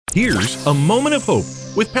Here's a moment of hope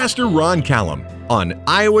with Pastor Ron Callum on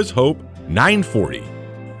Iowa's Hope 940.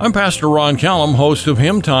 I'm Pastor Ron Callum, host of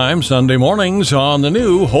Hymn Time Sunday mornings on the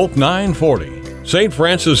new Hope 940. St.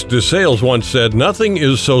 Francis de Sales once said, "Nothing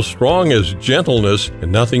is so strong as gentleness,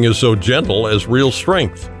 and nothing is so gentle as real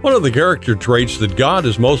strength." One of the character traits that God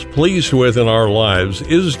is most pleased with in our lives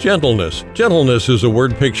is gentleness. Gentleness is a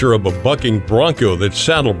word picture of a bucking bronco that's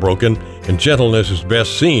saddle broken, and gentleness is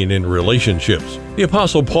best seen in relationships. The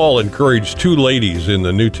Apostle Paul encouraged two ladies in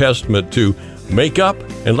the New Testament to make up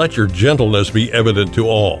and let your gentleness be evident to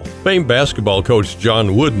all. Famed basketball coach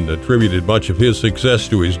John Wooden attributed much of his success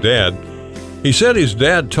to his dad. He said his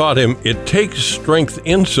dad taught him it takes strength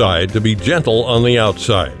inside to be gentle on the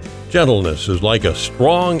outside. Gentleness is like a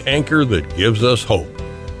strong anchor that gives us hope.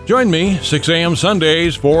 Join me 6 a.m.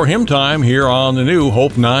 Sundays for Hymn Time here on the new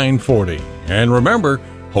Hope 940. And remember,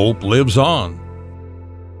 hope lives on.